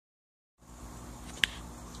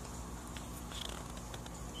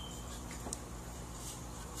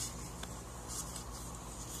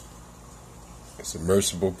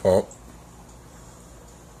submersible pump,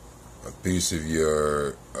 a piece of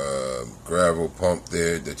your gravel pump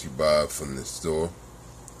there that you buy from the store,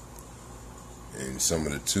 and some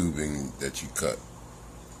of the tubing that you cut.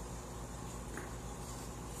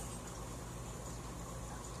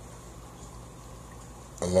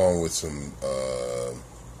 Along with some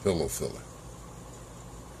pillow filler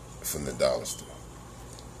from the dollar store.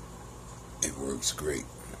 It works great.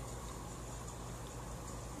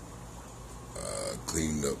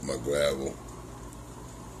 Cleaned up my gravel.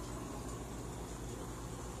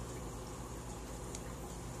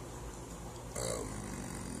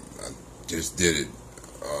 I just did it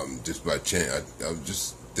just by chance. I was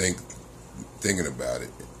just thinking about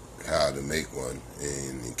it, how to make one,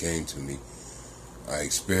 and it came to me. I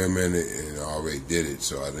experimented and I already did it,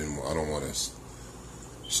 so I don't want to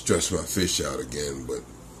stress my fish out again. But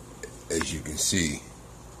as you can see,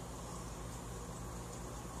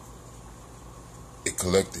 it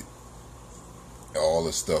collected all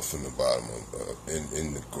the stuff from the bottom of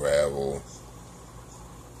in the gravel,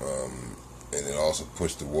 and it also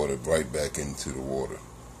pushed the water right back into the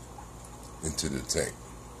tank.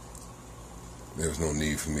 There was no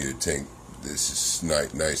need for me to tank. This is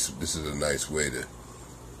nice. This is a nice way to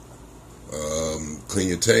clean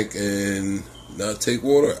your tank and not take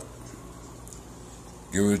water out.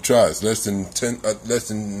 Give it a try. It's less than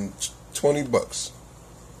 $20.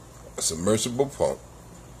 A submersible pump.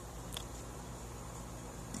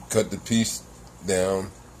 You cut the piece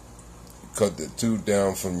down. You cut the tube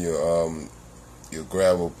down from your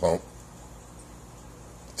gravel pump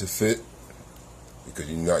to fit, because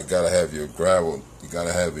you gotta have your gravel. You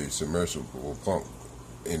gotta have a submersible pump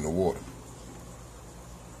in the water,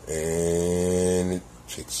 and it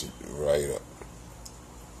picks it right up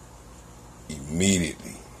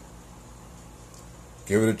immediately.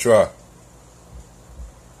 Give it a try.